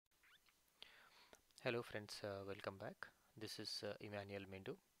Hello friends, welcome back. This is Emmanuel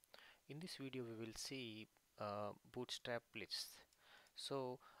Mendu. In this video we will see bootstrap lists.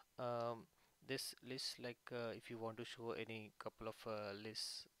 So um, this list, if you want to show any couple of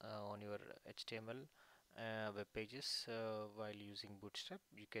lists on your HTML web pages while using bootstrap,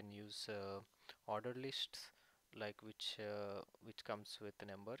 you can use order lists, like which comes with the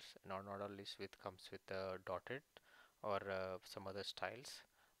numbers, and unordered list which comes with dotted or some other styles,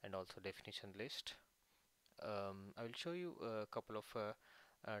 and also definition list. I will show you a couple of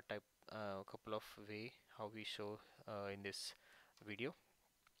couple of way how we show in this video.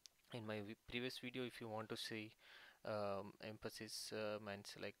 In my previous video, if you want to see emphasis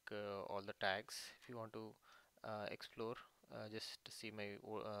means all the tags. If you want to explore, just see my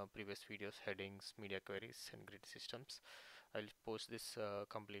previous videos, headings, media queries, and grid systems. I'll post this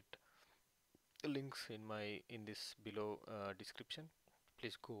complete links in this below description.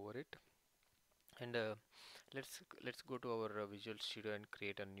 Please go over it. And let's go to our Visual Studio and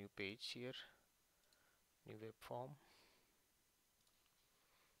create a new page here, new web form.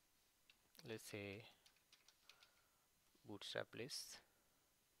 Let's say bootstrap lists.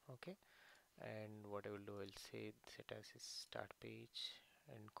 Okay, and what I will do, I'll say set as a start page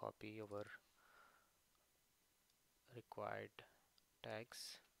and copy our required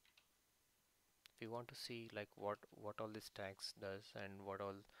tags. We want to see like what all these tags does and what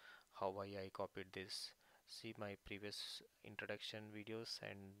all how I copied this. See my previous introduction videos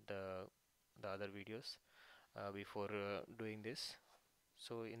and the other videos before doing this.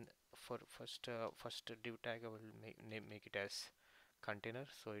 So in for first div tag, I will make it as container,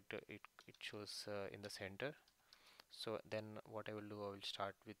 so it shows in the center. So then what I will do, I will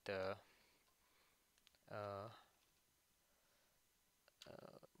start with the uh,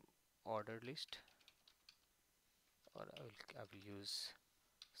 order list, or I will use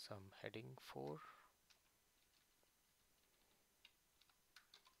some heading for.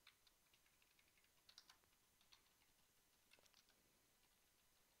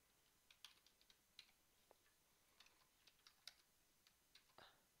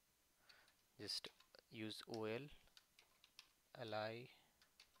 Just use ol li. I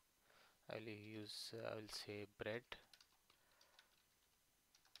will use I will say bread,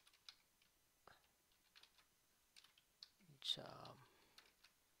 jam,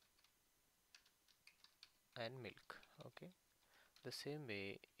 and milk. Okay, the same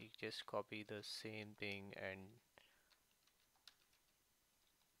way you just copy the same thing and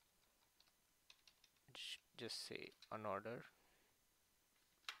just say unordered.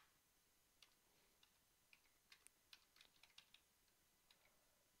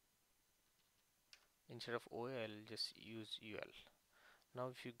 Instead of ol, just use ul. Now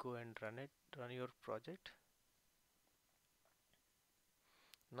if you go and run your project,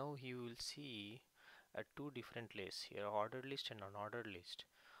 now you will see two different lists here, ordered list and unordered list.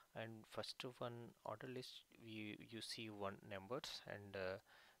 And first one, order list, you see one numbers, and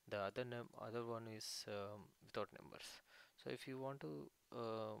the other one is without numbers. So if you want to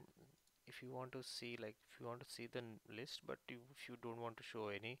see, if you want to see the list, but if you don't want to show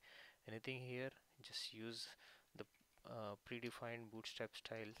anything here, just use the predefined bootstrap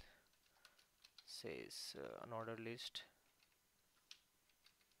style, says unordered list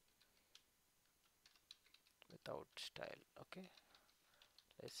without style. Okay,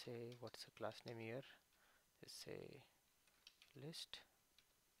 let's say what's the class name here, let's say list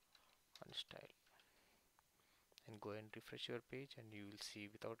on style, and go and refresh your page and you will see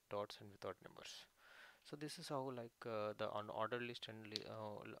without dots and without numbers. So this is how the unordered list and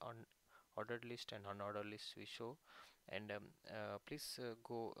ordered list and unordered list we show. And please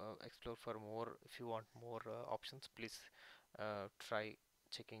go explore for more. If you want more options, please try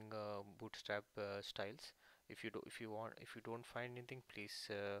checking bootstrap styles. If you don't find anything,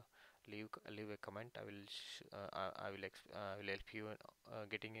 please leave a comment. I will help you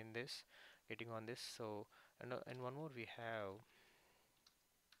getting on this. So and one more we have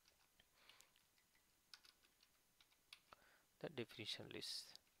the definition list.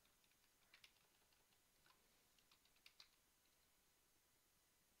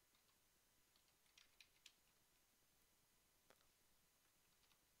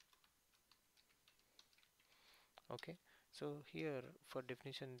 Okay, so here for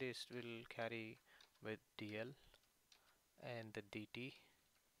definition list will carry with DL, and the DT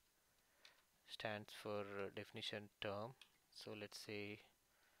stands for definition term. So let's say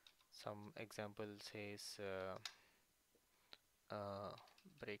some example says uh,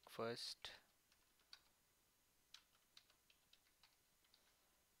 breakfast,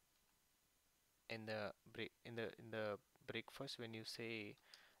 in the breakfast, when you say,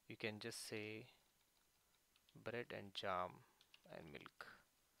 you can just say bread and jam and milk.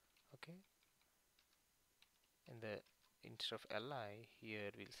 Okay, and the instead of li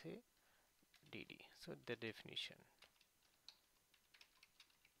here we'll say dd. So the definition.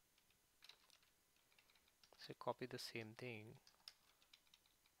 So copy the same thing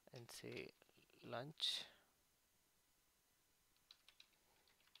and say lunch,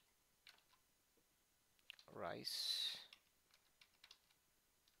 rice,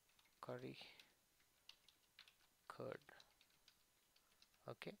 curry, curd.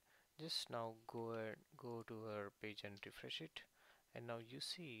 Okay, just now go to our page and refresh it, and now you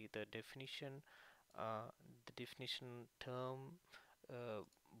see uh, the definition term uh,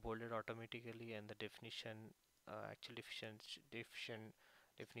 bolded automatically, and the definition actual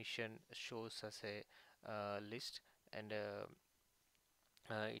definition shows as a list, and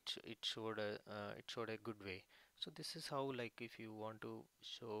it showed a good way. So this is how, like, if you want to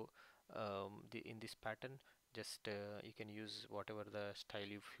show the in this pattern, just you can use whatever the style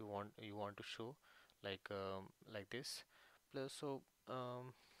if you want to show, like this. Plus, so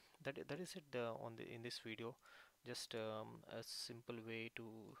that is it on the in this video. Just a simple way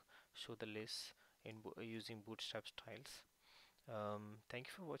to show the list in using bootstrap styles. Thank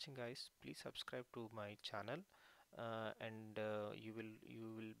you for watching, guys. Please subscribe to my channel, and you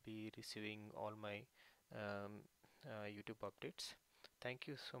will be receiving all my YouTube updates. Thank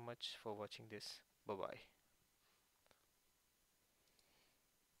you so much for watching this. Bye bye.